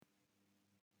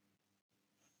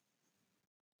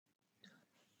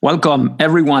Welcome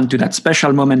everyone to that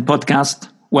special moment podcast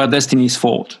where destiny is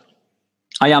forged.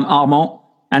 I am Armand,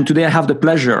 and today I have the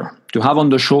pleasure to have on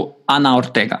the show Ana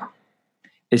Ortega,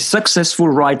 a successful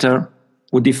writer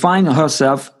who defines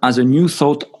herself as a new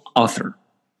thought author.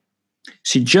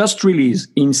 She just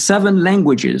released in 7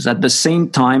 languages at the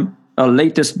same time her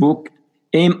latest book,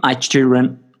 Aim at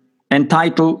Children,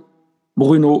 entitled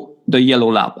Bruno the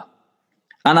Yellow Lab.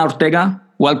 Ana Ortega,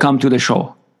 welcome to the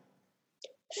show.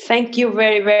 Thank you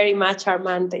very, very much,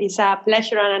 Armand. It's a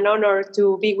pleasure and an honor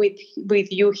to be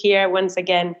with you here once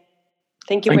again.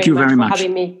 Thank you very much for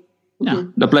having me. Yeah,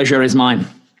 the pleasure is mine.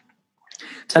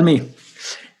 Tell me,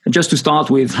 just to start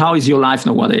with, how is your life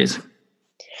nowadays?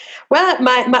 Well,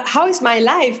 how is my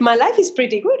life? My life is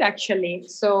pretty good, actually.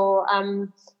 So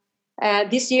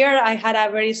this year I had a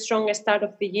very strong start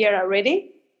of the year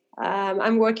already.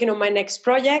 I'm working on my next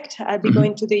project. I'll be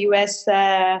going to the US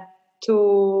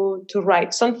to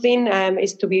write something.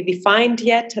 Is to be defined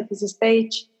yet at this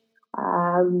stage.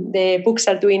 The books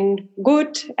are doing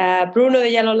good. Bruno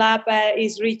the Yellow Lab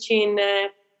is reaching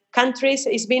countries.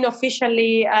 It's been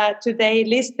officially today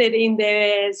listed in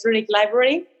the Zurich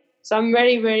Library. So I'm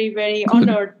very, very, very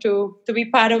honored to be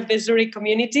part of the Zurich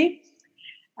community.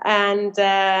 And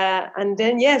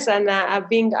then yes, and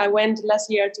I went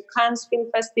last year to Cannes Film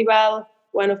Festival.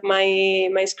 One of my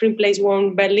screenplays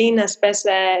won Berlin as best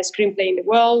screenplay in the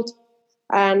world.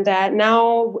 And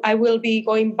now I will be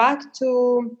going back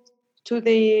to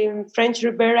the French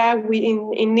Riviera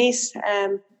in Nice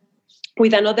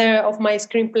with another of my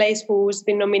screenplays who's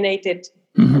been nominated,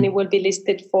 and it will be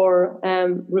listed for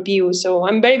review. So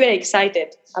I'm very, very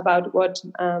excited about what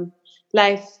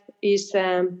life is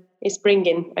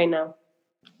bringing right now.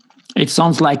 It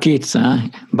sounds like it's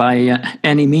by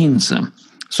any means.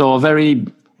 So a very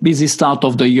busy start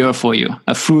of the year for you,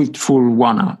 a fruitful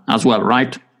one as well,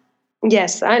 right?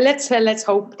 Yes, let's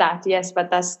hope that. Yes, but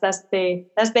that's the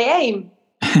aim.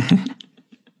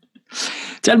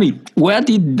 Tell me, where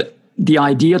did the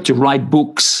idea to write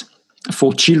books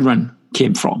for children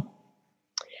came from?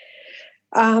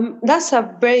 That's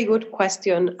a very good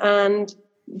question, and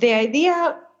the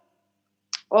idea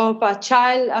of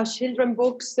children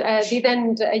books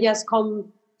didn't just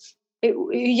come.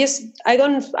 I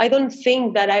don't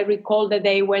think that I recall the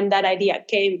day when that idea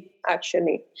came,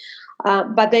 actually.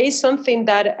 But there is something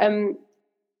that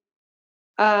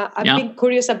I've been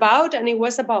curious about, and it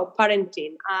was about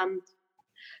parenting.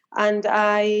 And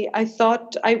I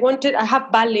thought I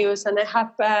have values and I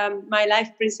have my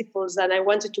life principles that I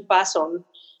wanted to pass on.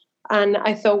 And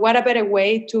I thought, what a better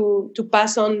way to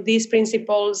pass on these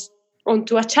principles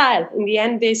onto a child. In the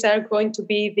end, these are going to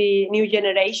be the new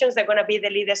generations. They're going to be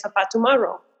the leaders of our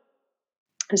tomorrow.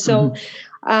 So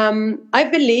I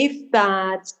believe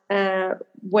that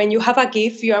when you have a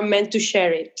gift, you are meant to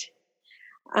share it.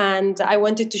 And I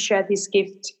wanted to share this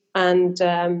gift. And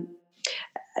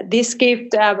this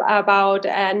gift about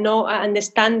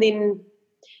understanding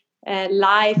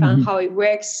life and how it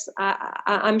works,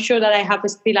 I'm sure that I have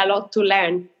still a lot to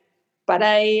learn. But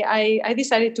I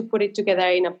decided to put it together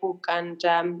in a book, and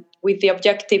with the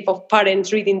objective of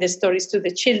parents reading the stories to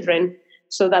the children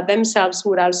so that themselves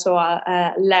would also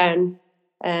learn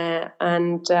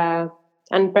and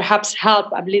perhaps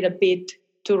help a little bit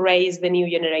to raise the new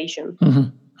generation.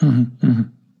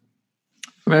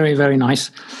 Very, very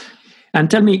nice. And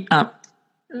tell me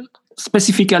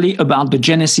specifically about the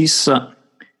genesis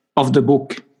of the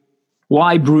book.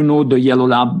 Why Bruno the Yellow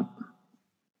Lab?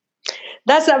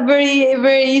 That's a very,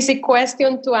 very easy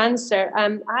question to answer.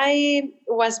 I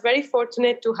was very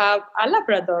fortunate to have a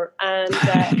Labrador, and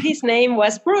his name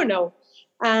was Bruno.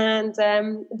 And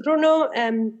Bruno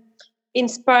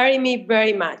inspired me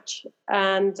very much.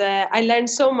 And I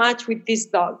learned so much with this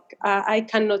dog. I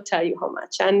cannot tell you how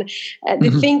much. And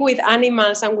the thing with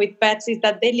animals and with pets is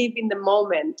that they live in the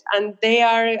moment, and they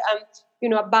are,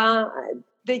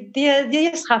 they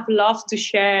just have love to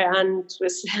share, and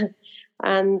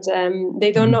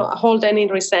they don't hold any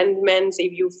resentments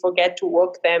if you forget to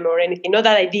walk them or anything. Not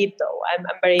that I did, though. I'm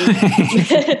very,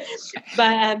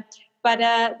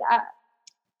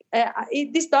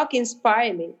 this dog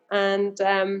inspired me, and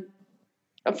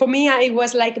for me, it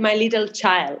was like my little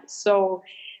child. So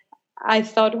I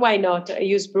thought, why not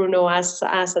use Bruno as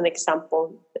an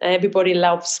example? Everybody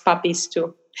loves puppies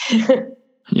too.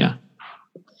 Yeah.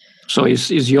 So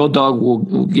is your dog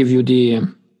who give you the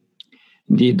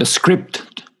script?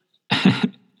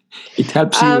 It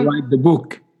helps you write the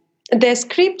book. The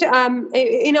script,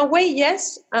 in a way,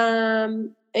 yes.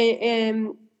 In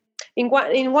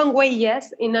one way,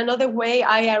 yes. In another way,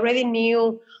 I already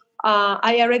knew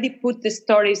I already put the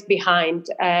stories behind.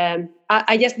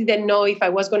 I just didn't know if I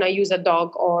was going to use a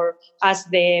dog or as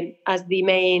the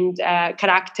main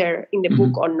character in the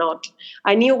book or not.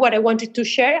 I knew what I wanted to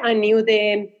share. I knew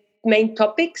the main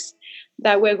topics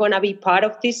that were going to be part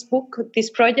of this book, this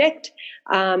project.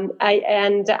 And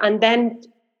then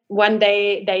one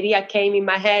day the idea came in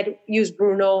my head, use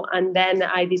Bruno, and then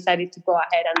I decided to go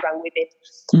ahead and run with it.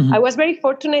 I was very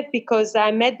fortunate because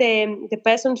I met the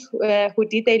person who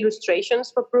did the illustrations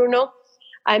for Bruno.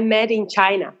 I met in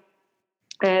China.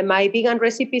 My vegan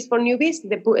recipes for newbies,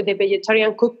 the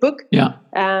vegetarian cookbook,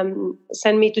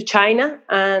 sent me to China,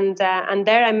 and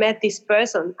there I met this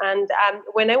person. And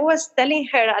when I was telling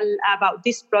her about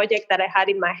this project that I had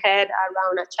in my head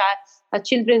around a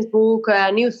children's book,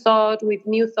 a new thought with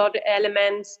new thought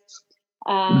elements,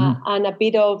 and a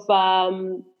bit of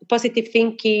positive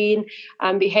thinking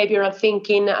and behavioral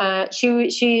thinking,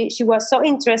 she was so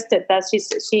interested that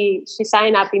she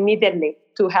signed up immediately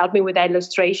to help me with the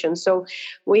illustration. So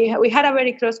we had a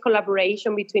very close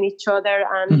collaboration between each other,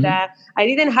 and I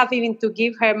didn't have even to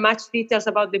give her much details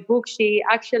about the book. She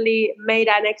actually made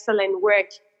an excellent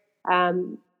work,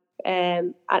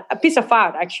 a piece of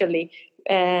art actually,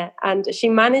 and she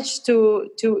managed to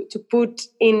put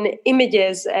in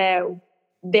images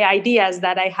the ideas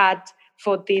that I had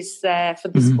for this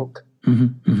book.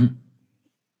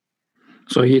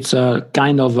 So it's a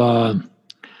kind of a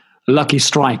lucky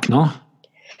strike, no?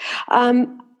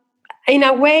 In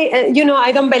a way,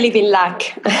 I don't believe in luck.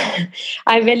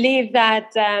 I believe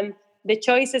that the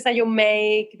choices that you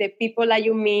make, the people that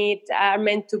you meet are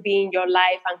meant to be in your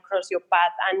life and cross your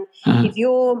path. And if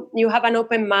you have an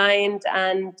open mind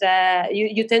and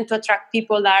you tend to attract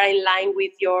people that are in line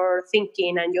with your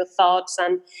thinking and your thoughts.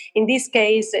 And in this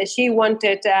case, she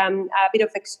wanted a bit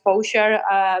of exposure.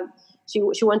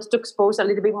 She wanted to expose a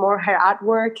little bit more her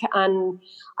artwork, and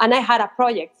I had a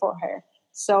project for her.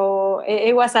 So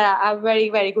it was a very,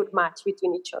 very good match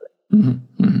between each other.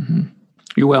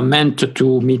 You were meant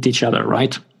to meet each other,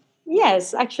 right?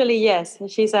 Yes, actually, yes.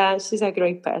 She's a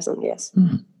great person, yes.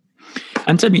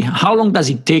 And tell me, how long does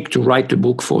it take to write a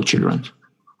book for children?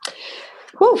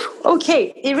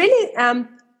 Okay. It really,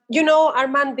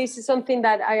 Armand, this is something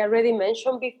that I already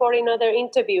mentioned before in other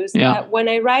interviews. When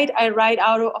I write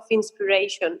out of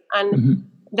inspiration, and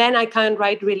then I can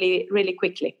write really, really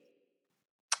quickly.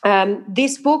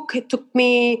 This book, it took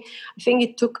me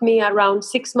around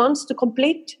 6 months to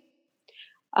complete.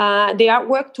 The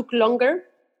artwork took longer.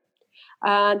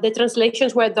 The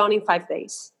translations were done in 5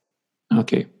 days.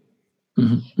 Okay.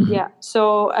 Yeah.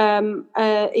 So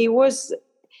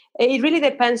it really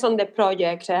depends on the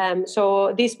project.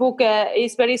 So this book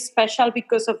is very special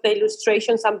because of the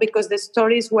illustrations and because the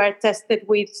stories were tested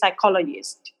with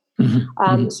psychologists.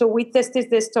 So we tested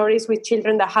the stories with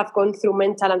children that have gone through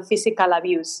mental and physical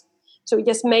abuse. So we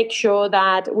just make sure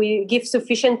that we give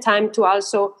sufficient time to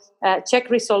also check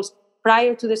results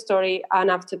prior to the story and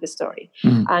after the story.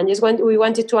 And we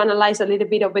wanted to analyze a little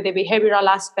bit of the behavioral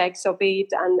aspects of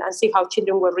it and see how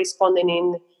children were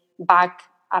responding back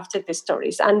after the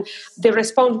stories. And the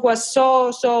response was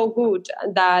so good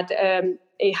that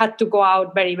it had to go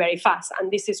out very, very fast.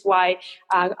 And this is why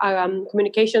a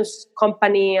communications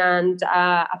company and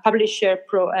a publisher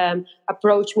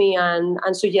approached me and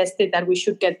suggested that we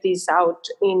should get this out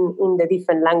in the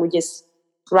different languages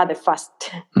rather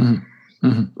fast.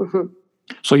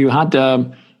 So you had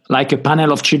like a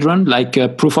panel of children, like a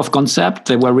proof of concept.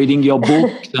 They were reading your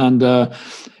book and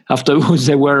afterwards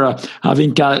they were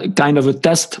having kind of a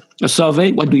test, a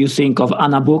survey. What do you think of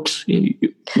Anna books?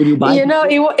 Will you buy?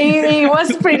 It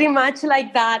was pretty much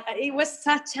like that. It was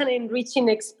such an enriching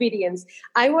experience.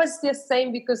 I was just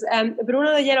saying because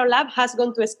Bruno the Yellow Lab has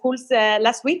gone to schools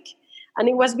last week, and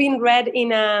it was being read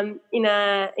in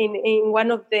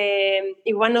one of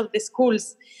the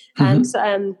schools. And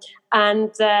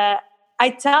I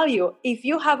tell you, if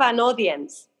you have an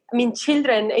audience, I mean,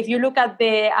 children, if you look at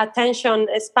the attention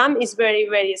span, is very,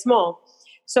 very small.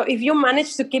 So if you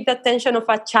manage to keep the attention of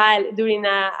a child during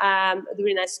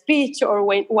a speech or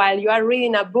while you are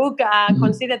reading a book,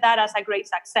 consider that as a great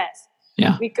success.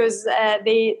 Yeah. Because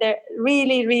they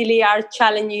really, really are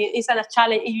challenging. It's a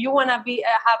challenge. If you want to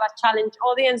have a challenge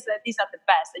audience, these are the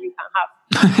best that you can have.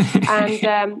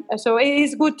 And so it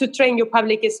is good to train your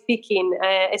public speaking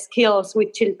skills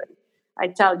with children. I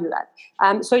tell you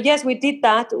that. So yes, we did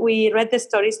that. We read the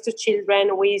stories to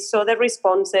children. We saw the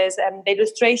responses, and the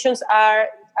illustrations are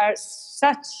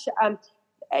such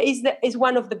is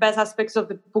one of the best aspects of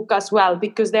the book as well,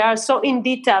 because they are so in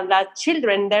detail that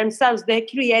children themselves, they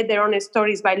create their own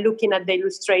stories by looking at the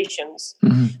illustrations.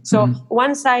 So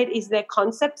one side is the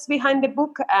concepts behind the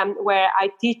book, where I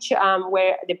teach,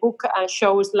 where the book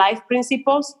shows life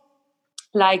principles,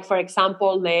 like, for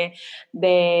example, the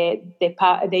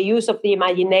use of the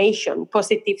imagination,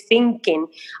 positive thinking,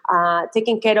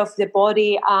 taking care of the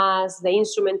body as the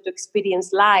instrument to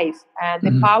experience life,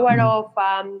 the power of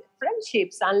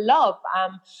friendships and love,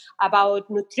 about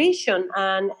nutrition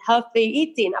and healthy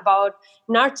eating, about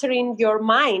nurturing your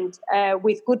mind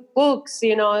with good books.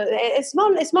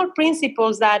 Small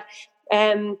principles that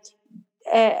I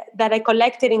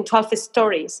collected in 12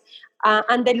 stories.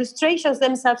 And the illustrations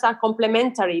themselves are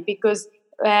complementary, because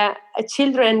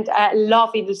children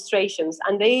love illustrations,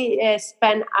 and they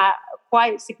spend a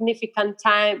quite significant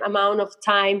amount of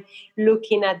time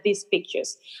looking at these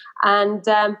pictures. And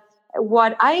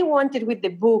what I wanted with the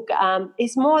book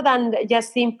is more than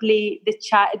just simply the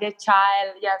child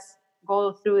just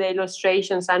go through the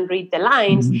illustrations and read the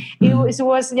lines. It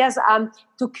was just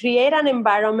to create an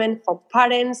environment for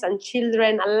parents and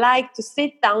children alike to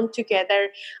sit down together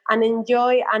and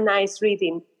enjoy a nice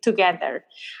reading together,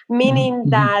 meaning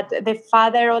that the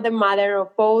father or the mother or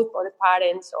both, or the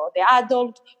parents or the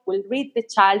adult, will read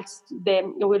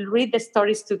will read the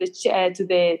stories to the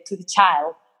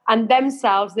child, and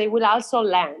themselves they will also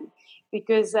learn,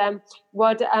 because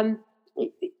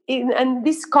and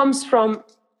this comes from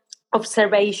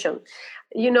observation.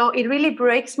 It really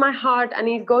breaks my heart, and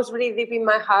it goes really deep in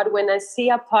my heart when I see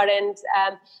a parent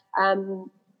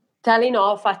telling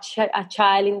off a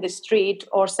child in the street,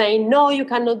 or saying, no, you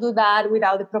cannot do that,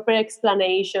 without the proper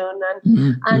explanation.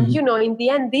 And in the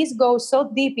end, this goes so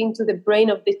deep into the brain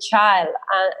of the child,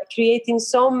 creating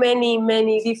so many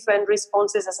different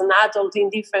responses as an adult in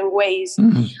different ways.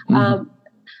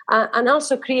 And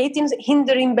also creating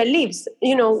hindering beliefs.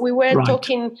 We were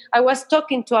talking, I was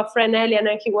talking to a friend earlier, and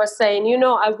he was saying,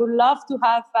 I would love to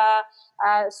have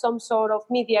some sort of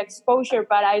media exposure,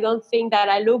 but I don't think that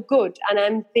I look good. And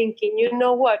I'm thinking, you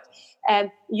know what?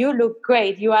 You look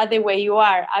great. You are the way you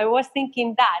are. I was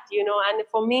thinking that, and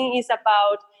for me, it's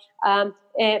about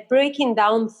breaking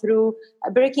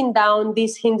down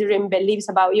these hindering beliefs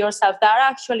about yourself that are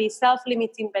actually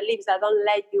self-limiting beliefs that don't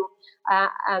let you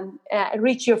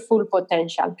reach your full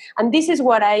potential. And this is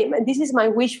my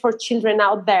wish for children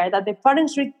out there, that the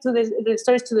parents read the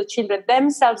stories to the children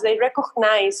themselves. They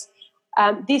recognize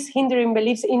these hindering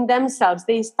beliefs in themselves.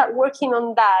 They start working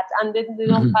on that, and then they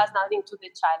don't pass nothing to the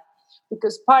child.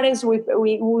 Because parents, we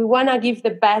want to give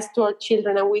the best to our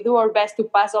children, and we do our best to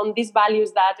pass on these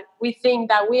values that we think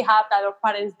that we have that our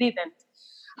parents didn't.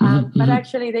 But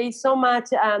actually, there is so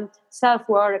much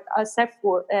self-work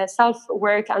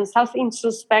and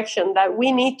self-introspection that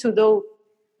we need to do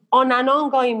on an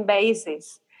ongoing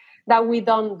basis that we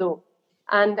don't do.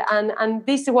 And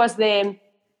this was the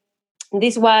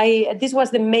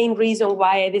main reason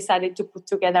why I decided to put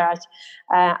together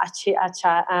a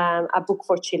book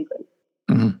for children.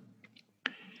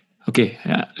 Okay,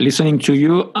 listening to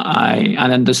you, I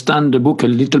understand the book a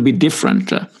little bit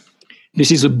different. This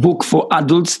is a book for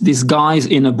adults disguised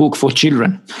in a book for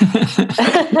children.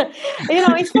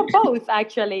 It's for both,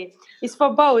 actually. It's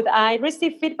for both. I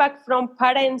receive feedback from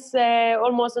parents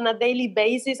almost on a daily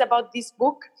basis about this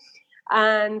book.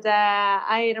 And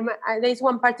there's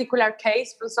one particular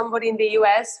case from somebody in the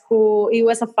US who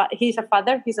he's a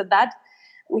father, he's a dad.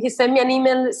 He sent me an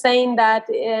email saying that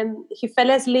he fell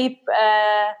asleep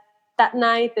that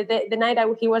night, the night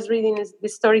he was reading the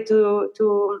story to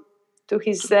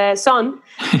his son.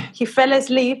 He fell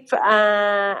asleep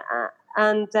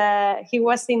and he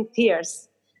was in tears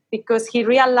because he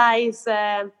realized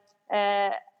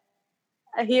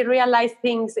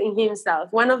things in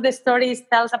himself. One of the stories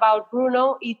tells about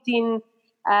Bruno eating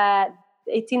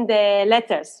the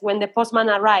letters when the postman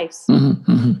arrives,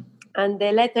 and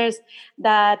the letters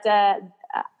that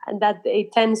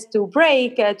it tends to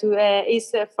break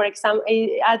for example,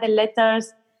 are the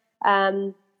letters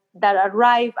that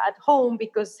arrive at home,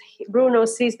 because Bruno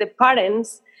sees the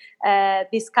parents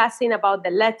discussing about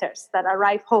the letters that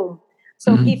arrive home.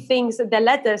 So he thinks the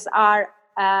letters are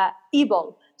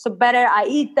evil. So better I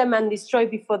eat them and destroy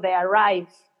before they arrive.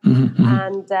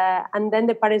 And then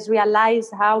the parents realize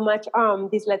how much harm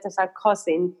these letters are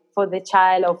causing for the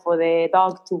child or for the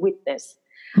dog to witness.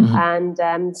 And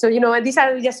so these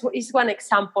are is one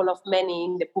example of many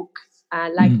in the book.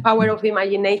 Power of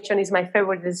Imagination is my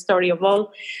favorite story of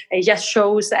all. It just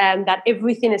shows that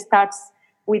everything starts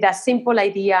with a simple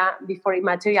idea before it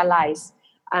materializes.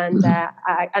 And a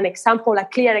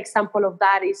clear example of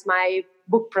that is my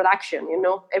book production.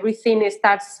 Everything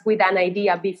starts with an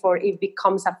idea before it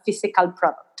becomes a physical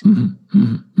product.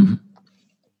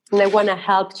 And I want to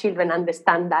help children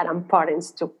understand that, and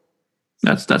parents too.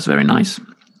 That's very nice.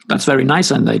 That's very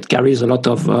nice, and it carries a lot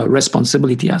of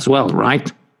responsibility as well,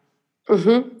 right?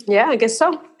 Yeah, I guess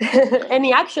so.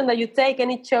 Any action that you take,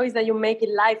 any choice that you make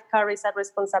in life carries a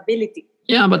responsibility.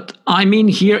 Yeah, but I mean,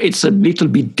 here it's a little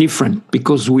bit different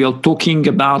because we are talking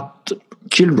about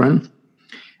children,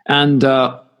 and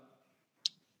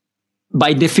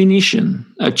by definition,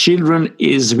 children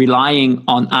is relying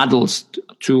on adults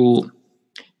to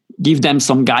give them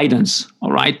some guidance,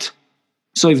 all right?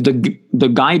 So if the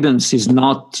guidance is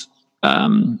not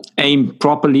aimed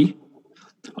properly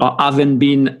or haven't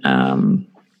been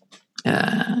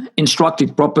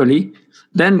instructed properly,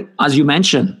 then, as you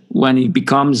mentioned, when he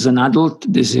becomes an adult,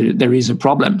 there is a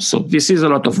problem. So this is a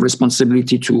lot of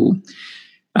responsibility to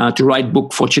write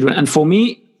book for children. And for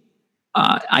me,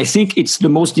 I think it's the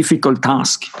most difficult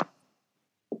task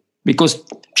because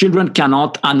children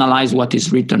cannot analyze what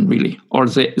is written, really, or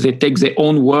they take their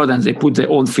own word and they put their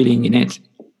own feeling in it.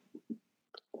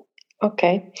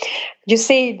 Okay. You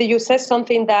said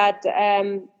something that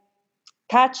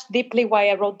touched deeply why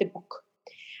I wrote the book.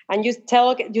 And you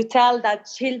tell that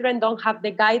children don't have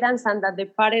the guidance and that the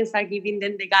parents are giving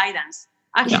them the guidance.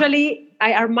 Actually,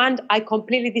 yeah. Armand, I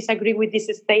completely disagree with this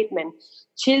statement.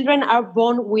 Children are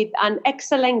born with an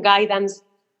excellent guidance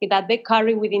that they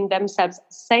carry within themselves,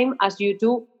 same as you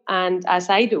do and as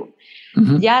I do.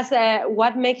 Yes,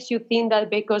 what makes you think that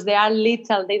because they are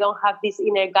little, they don't have this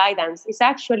inner guidance? It's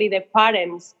actually the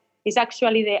parents, it's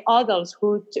actually the adults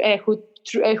who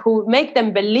make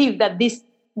them believe that this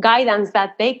guidance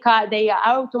that they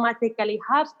automatically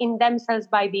have in themselves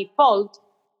by default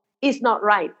is not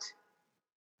right.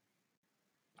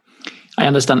 I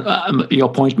understand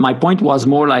your point. My point was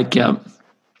more like to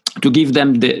give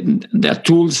them their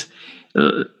tools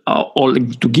or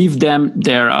to give them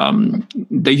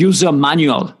the user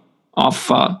manual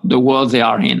of the world they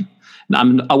are in.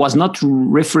 I was not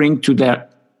referring to their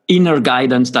inner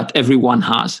guidance that everyone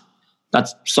has, that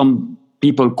some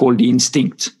people call the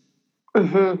instinct.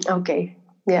 Okay.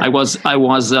 Yeah. I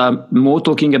was more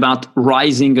talking about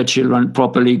raising the children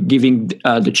properly, giving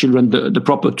the children the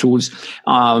proper tools,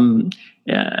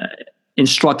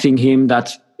 instructing him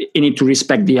that he need to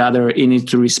respect the other, he need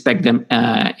to respect them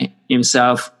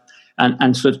himself,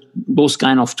 and so those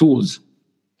kind of tools.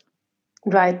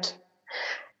 Right.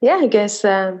 Yeah, I guess.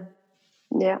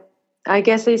 I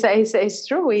guess it's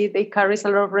true. It carries a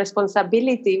lot of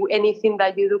responsibility. Anything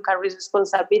that you do carries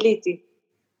responsibility.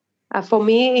 For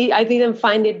me, I didn't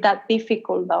find it that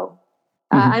difficult, though.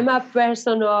 I'm a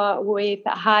person with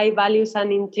high values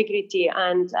and integrity,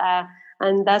 and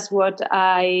that's what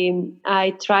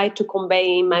I try to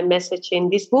convey in my message in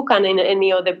this book and in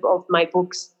any other of my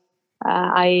books.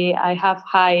 I have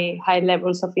high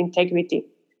levels of integrity.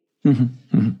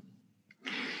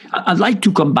 I'd like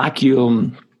to come back.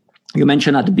 You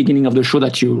mentioned at the beginning of the show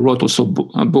that you wrote also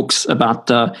books about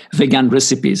vegan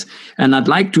recipes. And I'd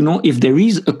like to know if there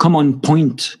is a common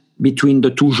point between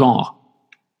the two genres.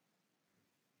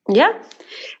 Yeah.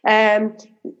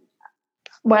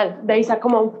 Well, there is a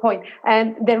common point.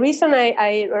 And the reason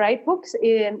I write books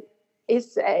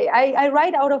is I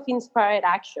write out of inspired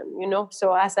action,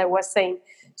 so as I was saying.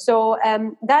 So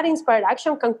that inspired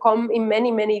action can come in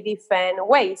many, many different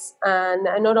ways. And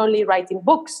not only writing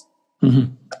books.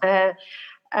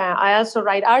 I also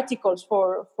write articles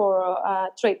for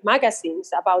trade magazines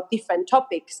about different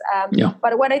topics.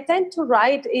 But what I tend to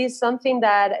write is something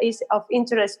that is of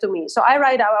interest to me. So I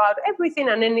write about everything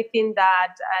and anything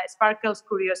that sparkles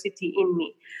curiosity in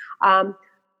me.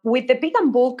 With the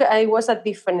vegan book, it was a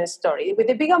different story. With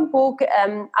the vegan book,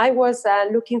 I was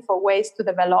looking for ways to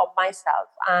develop myself.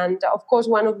 And of course,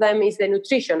 one of them is the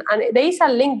nutrition. And there is a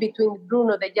link between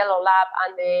Bruno, the Yellow Lab,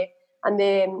 and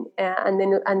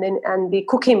the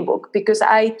cooking book, because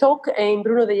I talk in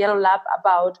Bruno the Yellow Lab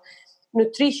about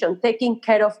nutrition, taking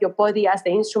care of your body as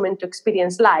the instrument to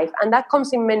experience life, and that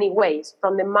comes in many ways,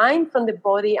 from the mind, from the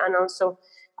body, and also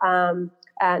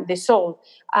the soul.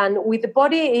 And with the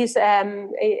body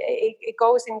it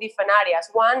goes in different areas.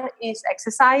 One is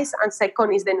exercise, and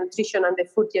second is the nutrition and the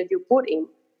food that you put in,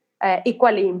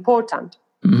 equally important.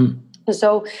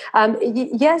 So,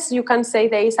 yes, you can say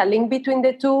there is a link between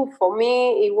the two. For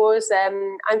me, it was,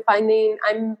 I'm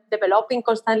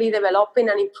constantly developing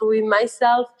and improving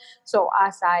myself. So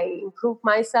as I improve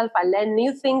myself, I learn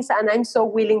new things, and I'm so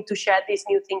willing to share these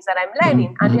new things that I'm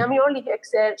learning. And I'm only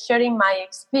sharing my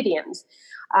experience,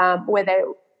 whether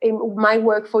it might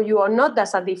work for you or not,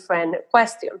 that's a different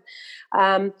question.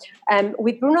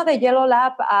 With Bruno the Yellow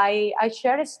Lab, I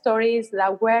share stories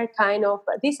that were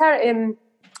these are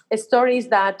stories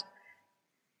that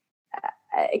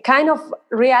kind of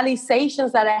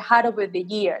realizations that I had over the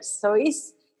years. So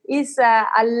it's a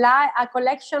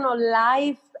collection of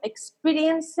life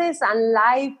experiences and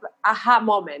life aha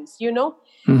moments,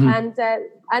 and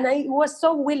I was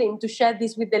so willing to share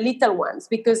this with the little ones,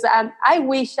 because I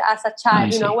wish as a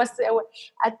child,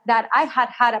 that I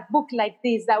had a book like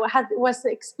this that was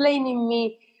explaining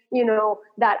me,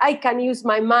 that I can use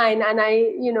my mind, and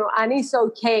and it's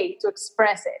okay to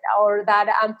express it, or that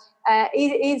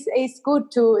it's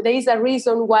good to. There is a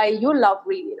reason why you love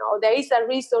reading, or there is a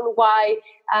reason why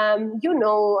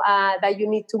that you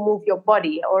need to move your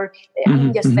body, or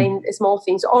I'm just saying small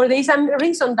things, or there is a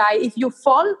reason that if you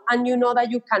fall and you know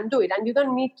that you can do it, and you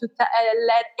don't need to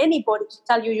let anybody to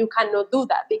tell you cannot do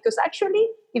that, because actually,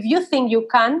 if you think you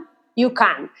can, you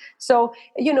can. So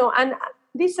and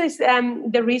this is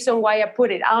the reason why I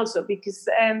put it also, because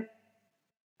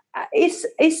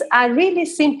it's a really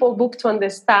simple book to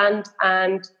understand,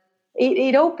 and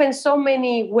it opens so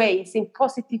many ways, in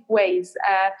positive ways.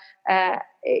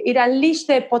 It unleashes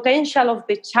the potential of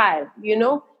the child,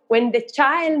 when the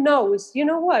child knows,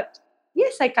 what?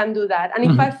 Yes, I can do that.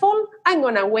 And if I fall, I'm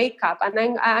going to wake up,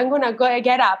 and I'm going to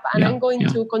get up, and I'm going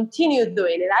to continue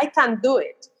doing it. I can do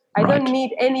it. I don't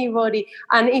need anybody.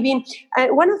 And even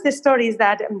one of the stories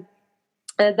that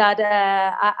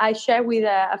I share with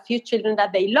a few children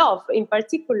that they love in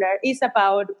particular is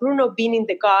about Bruno being in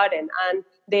the garden, and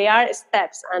there are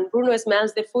steps, and Bruno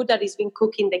smells the food that is being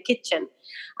cooked in the kitchen,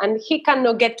 and he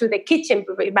cannot get to the kitchen,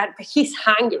 but he's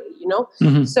hungry,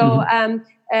 So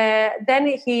then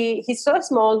he's so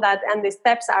small and the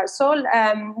steps are so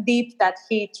deep that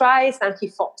he tries and he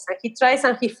falls, and he tries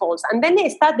and he falls, and then he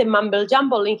starts the mumble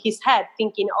jumble in his head,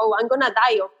 thinking, "Oh, I'm gonna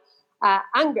die of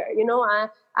anger,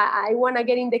 I want to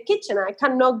get in the kitchen. I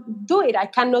cannot do it.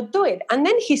 And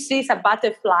then he sees a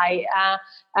butterfly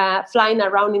flying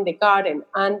around in the garden,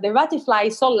 and the butterfly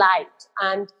is so light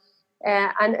and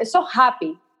so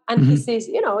happy. And he says,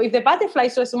 if the butterfly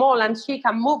is so small and she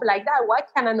can move like that, why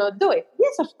can I not do it?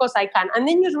 Yes, of course I can. And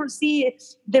then you will see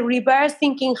the reverse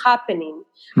thinking happening.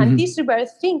 And this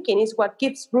reverse thinking is what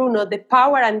gives Bruno the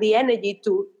power and the energy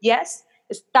to,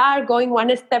 start going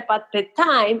one step at a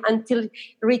time until it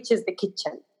reaches the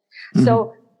kitchen.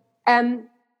 So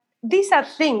these are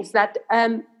things that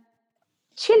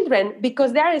children,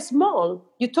 because they are small,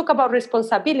 you talk about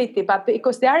responsibility, but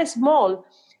because they are small,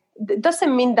 it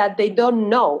doesn't mean that they don't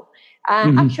know.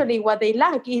 Actually, what they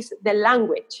lack is the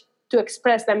language to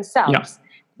express themselves. Yeah.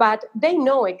 But they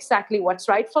know exactly what's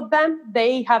right for them.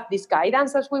 They have this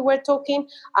guidance, as we were talking,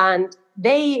 and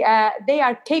they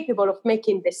are capable of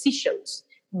making decisions.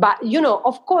 But,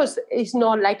 of course, it's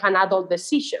not like an adult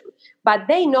decision. But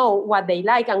they know what they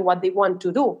like and what they want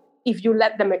to do if you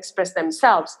let them express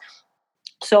themselves.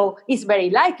 So it's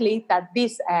very likely that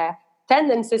these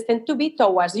tendencies tend to be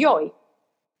towards joy.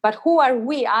 But who are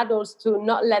we adults to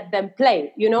not let them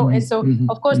play, And so,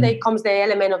 of course, there comes the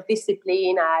element of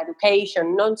discipline,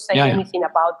 education, not saying anything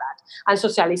about that, and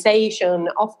socialization,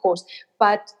 of course.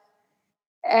 But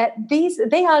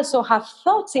they also have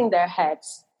thoughts in their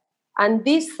heads. And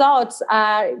these thoughts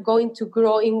are going to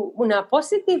grow in a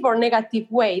positive or negative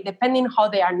way, depending how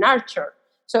they are nurtured.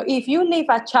 So if you leave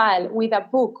a child with a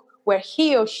book where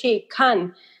he or she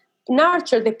can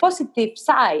nurture the positive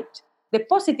side, the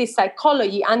positive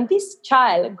psychology, and this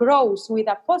child grows with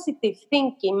a positive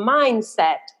thinking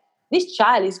mindset, this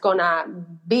child is going to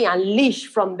be unleashed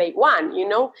from day one,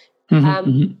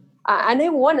 And I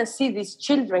want to see these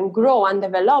children grow and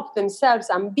develop themselves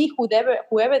and be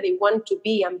whoever they want to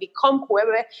be, and become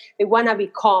whoever they want to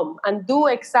become, and do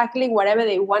exactly whatever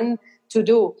they want to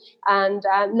do, and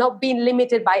not being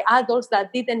limited by adults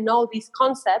that didn't know these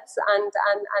concepts, and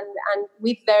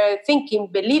with their thinking,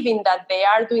 believing that they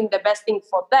are doing the best thing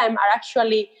for them, are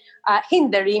actually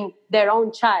hindering their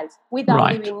own child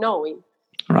without even knowing.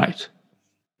 Right.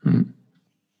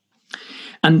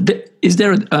 And is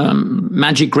there a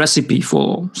magic recipe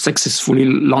for successfully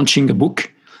launching a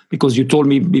book? Because you told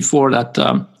me before that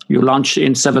you launched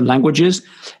in 7 languages,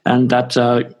 and that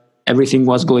everything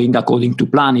was going according to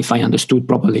plan, if I understood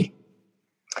properly.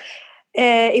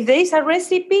 If there is a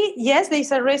recipe, yes, there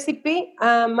is a recipe.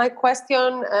 My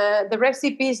question, the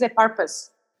recipe is the purpose.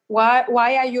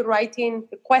 Why are you writing?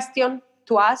 The question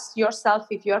to ask yourself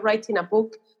if you are writing a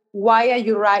book. Why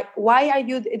are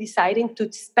you deciding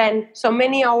to spend so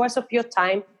many hours of your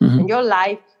time and your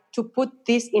life to put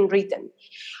this in written?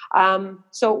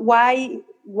 So why?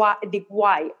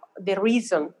 the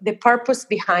reason, the purpose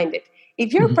behind it.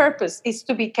 If your purpose is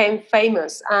to become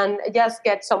famous and just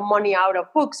get some money out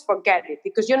of books, forget it,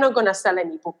 because you're not going to sell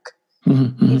any book.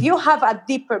 If you have a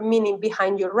deeper meaning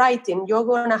behind your writing, you're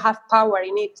going to have power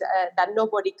in it that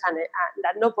nobody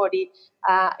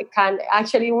can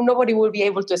actually, nobody will be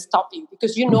able to stop you,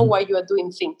 because you know why you are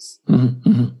doing things.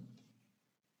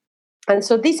 And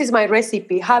so this is my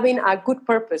recipe: having a good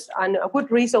purpose and a good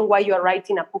reason why you are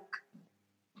writing a book.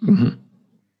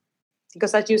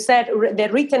 Because as you said, the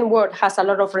written word has a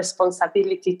lot of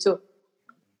responsibility too.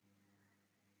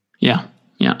 Yeah,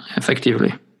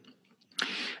 effectively.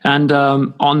 And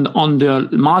on the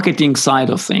marketing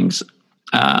side of things,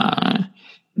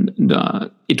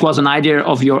 it was an idea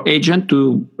of your agent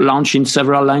to launch in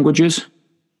several languages?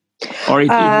 Or it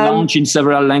launched in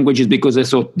several languages because they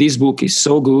thought this book is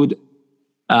so good,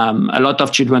 a lot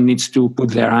of children needs to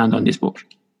put their hand on this book?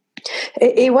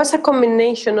 It was a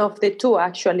combination of the two,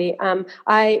 actually.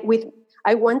 I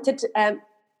wanted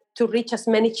to reach as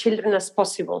many children as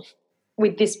possible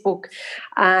with this book,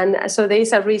 and so there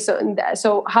is a reason.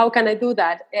 So how can I do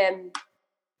that?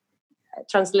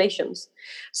 Translations.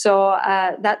 So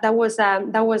that was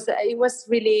it was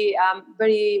really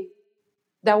very.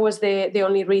 That was the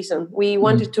only reason. We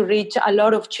wanted to reach a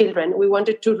lot of children. We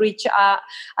wanted to reach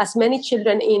as many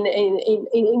children in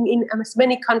as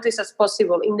many countries as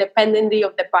possible, independently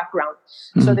of the background.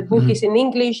 So the book is in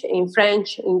English, in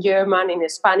French, in German, in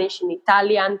Spanish, in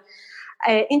Italian,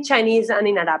 in Chinese, and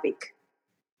in Arabic.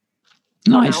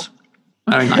 Nice.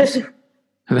 Very nice.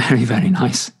 Very, very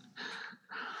nice.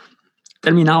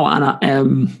 Tell me now, Anna,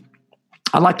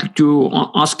 I'd like to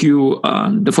ask you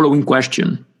the following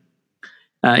question.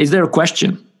 Is there a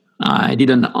question I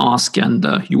didn't ask and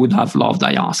you would have loved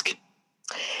I ask?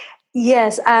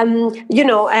 Yes.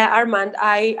 Armand,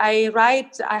 I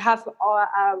write, I have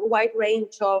a wide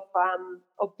range of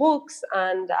books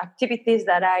and activities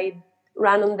that I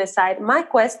run on the side. My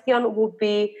question would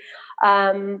be,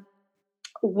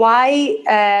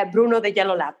 why Bruno the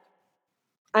Yellow Lab?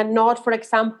 And not, for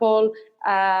example,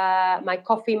 My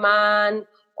Coffee Man,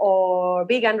 or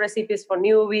Vegan Recipes for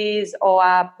Newbies, or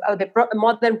the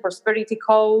Modern Prosperity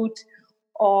Code,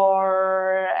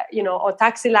 or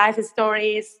Taxi Life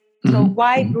Stories. So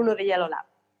why Bruno the Yellow Lab?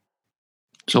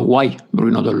 So why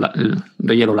Bruno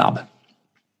the Yellow Lab?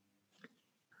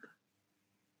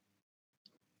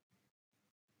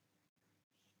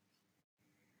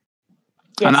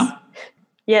 Yes. Anna?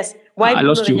 Yes. Why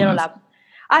Bruno the Yellow Lab?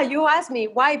 You asked me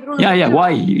why Bruno. Yeah.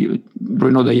 Why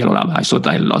Bruno the Yellow Lab? I thought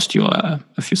I lost you a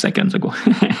few seconds ago.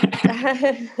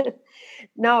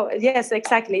 No. Yes.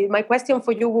 Exactly. My question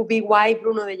for you would be, why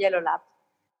Bruno the Yellow Lab?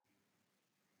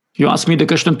 You asked me the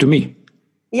question to me.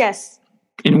 Yes.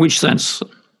 In which sense?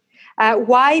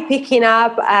 Why picking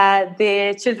up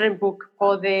the children book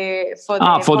for the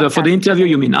interview?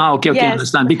 You mean? Okay, yes. I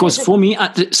understand. Because for me,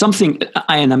 something,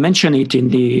 and I mentioned it in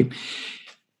the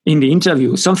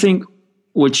interview, something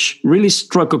which really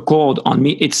struck a chord on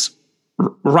me. It's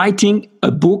writing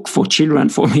a book for children.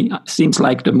 For me, seems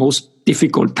like the most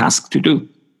difficult task to do,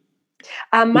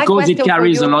 because it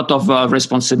carries a lot of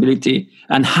responsibility.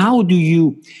 And how do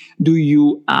you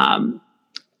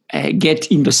get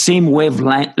in the same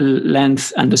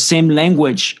wavelength and the same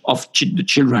language of the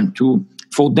children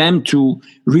for them to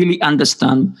really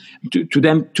understand, to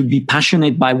them to be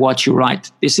passionate by what you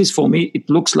write? This is, for me, it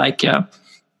looks like a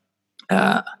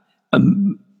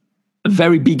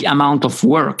very big amount of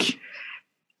work.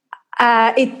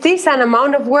 It is an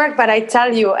amount of work, but I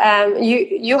tell you,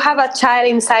 you have a child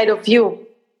inside of you.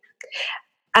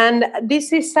 And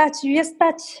this is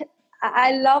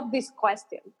I love this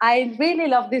question. I really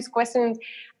love this question.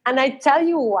 And I tell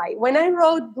you why. When I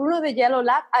wrote Bruno the Yellow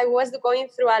Lab, I was going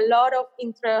through a lot of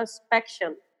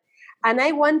introspection. And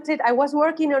I was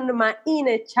working on my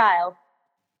inner child.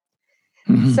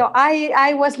 So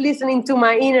I was listening to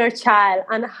my inner child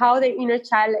and how the inner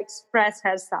child expressed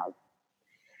herself.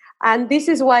 And this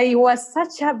is why it was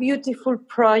such a beautiful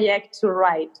project to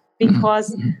write,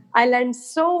 because I learned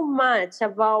so much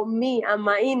about me and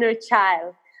my inner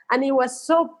child. And it was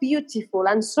so beautiful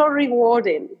and so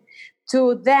rewarding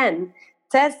to then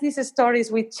test these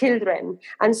stories with children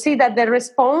and see that the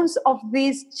response of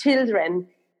these children,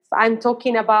 I'm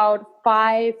talking about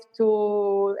 5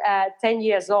 to 10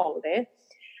 years old,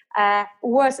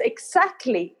 was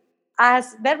exactly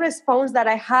as the response that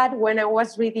I had when I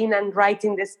was reading and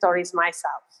writing the stories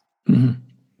myself.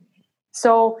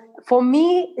 So for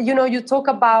me, you talk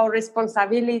about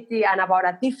responsibility and about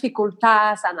a difficult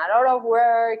task and a lot of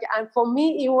work. And for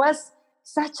me, it was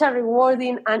such a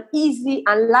rewarding and easy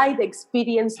and light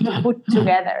experience to put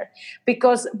together.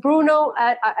 Because Bruno,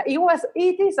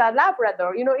 it is a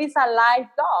Labrador, it's a live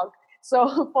dog.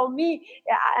 So for me,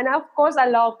 and of course I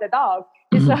love the dog.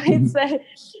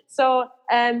 So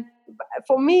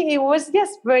for me, it was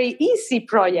just very easy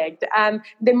project.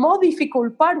 The more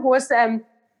difficult part was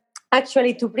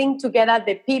actually to bring together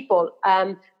the people,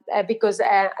 because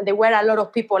there were a lot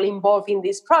of people involved in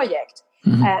this project.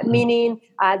 Meaning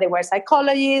there were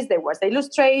psychologists, there was the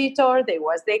illustrator, there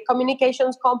was the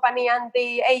communications company and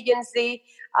the agency,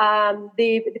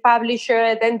 the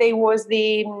publisher. Then there was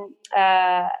the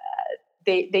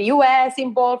US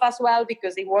involved as well,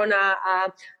 because they won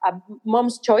a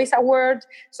Mom's Choice Award.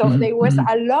 So there was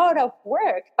a lot of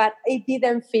work, but it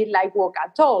didn't feel like work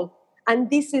at all. And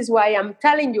this is why I'm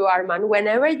telling you, Armand,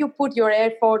 whenever you put your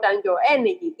effort and your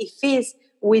energy, it feels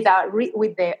with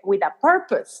a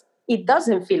purpose. It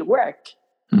doesn't feel work.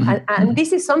 And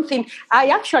this is something, I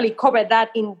actually covered that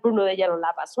in Bruno the Yellow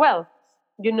Lab as well,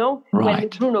 when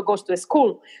Bruno goes to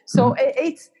school. So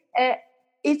this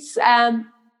is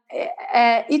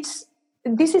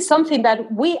something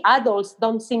that we adults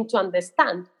don't seem to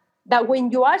understand, that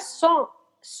when you are so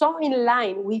in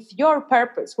line with your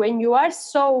purpose, when you are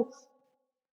so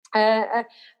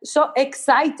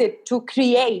excited to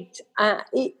create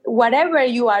whatever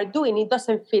you are doing, it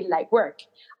doesn't feel like work.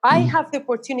 I have the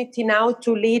opportunity now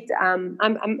to lead. I'm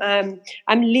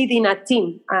leading a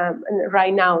team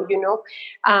right now,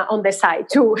 on the side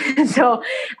too. So,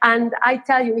 and I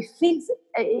tell you,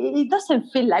 it doesn't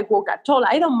feel like work at all.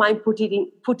 I don't mind putting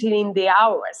in the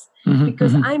hours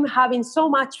because I'm having so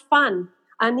much fun,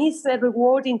 and it's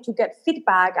rewarding to get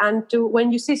feedback, and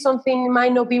when you see something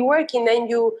might not be working, then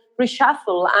you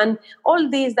reshuffle, and all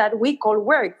this that we call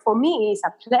work for me is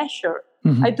a pleasure.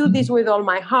 I do this with all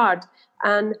my heart.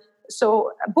 And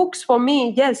so books for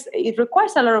me, yes, it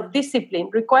requires a lot of discipline,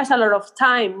 requires a lot of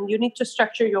time. You need to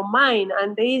structure your mind.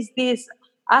 And there is this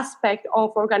aspect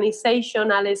of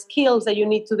organizational skills that you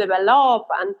need to develop.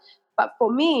 But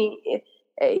for me,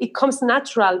 it comes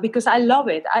natural because I love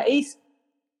it.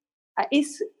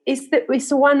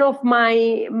 It's one of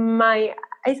my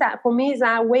for me, it's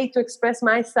a way to express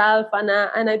myself, and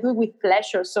I do it with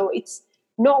pleasure. So it's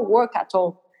no work at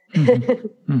all.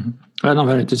 Well, no,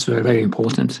 it's very, very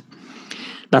important.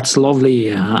 That's lovely,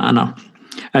 Anna.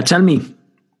 Tell me,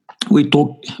 we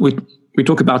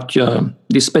talk about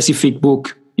this specific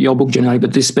book, your book generally,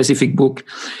 but this specific book,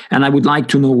 and I would like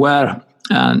to know where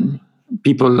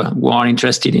people who are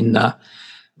interested in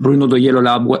Bruno the Yellow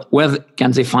Lab, where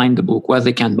can they find the book, where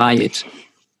they can buy it?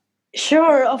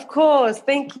 Sure, of course.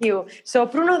 Thank you. So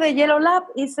Bruno the Yellow Lab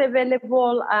is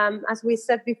available, as we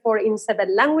said before, in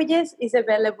 7 languages. It's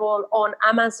available on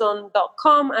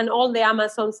Amazon.com and all the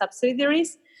Amazon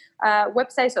subsidiaries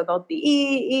websites, so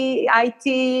 .de,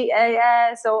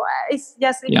 EIT. So it's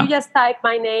just, if you just type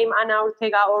my name, Ana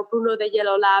Ortega, or Bruno the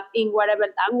Yellow Lab in whatever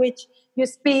language you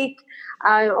speak,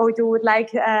 or you would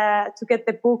like to get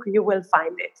the book, you will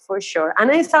find it for sure.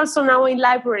 And it's also now in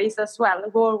libraries as well,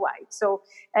 worldwide. So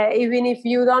even if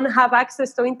you don't have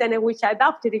access to internet, which I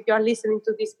doubt it, if you're listening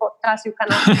to this podcast, you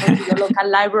can also go to your local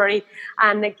library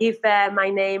and give my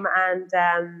name, and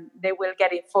they will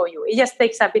get it for you. It just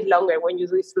takes a bit longer when you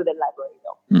do it through the library,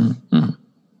 though.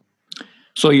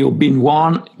 So you've been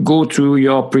warned, go to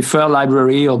your preferred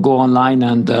library or go online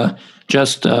and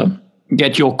just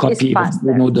get your copy of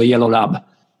Bruno the Yellow Lab.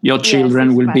 Your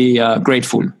children will be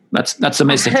grateful. That's a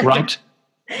message, right?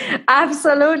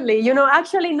 Absolutely.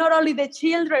 Actually, not only the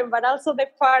children, but also the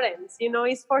parents.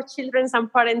 It's for children and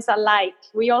parents alike.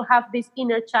 We all have this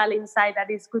inner child inside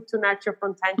that is good to nurture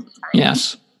from time to time.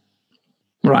 Yes.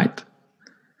 Right.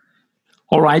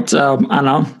 All right,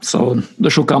 Anna. So the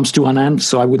show comes to an end.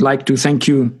 So I would like to thank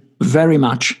you very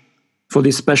much for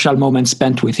this special moment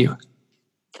spent with you.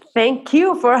 Thank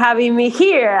you for having me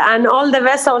here, and all the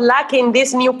best of luck in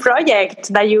this new project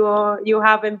that you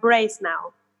have embraced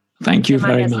now. Thank you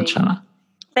very much, Anna.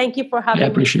 Thank you for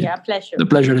having me here. A pleasure. The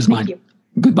pleasure is mine. You.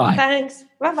 Goodbye. Thanks.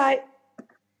 Bye-bye.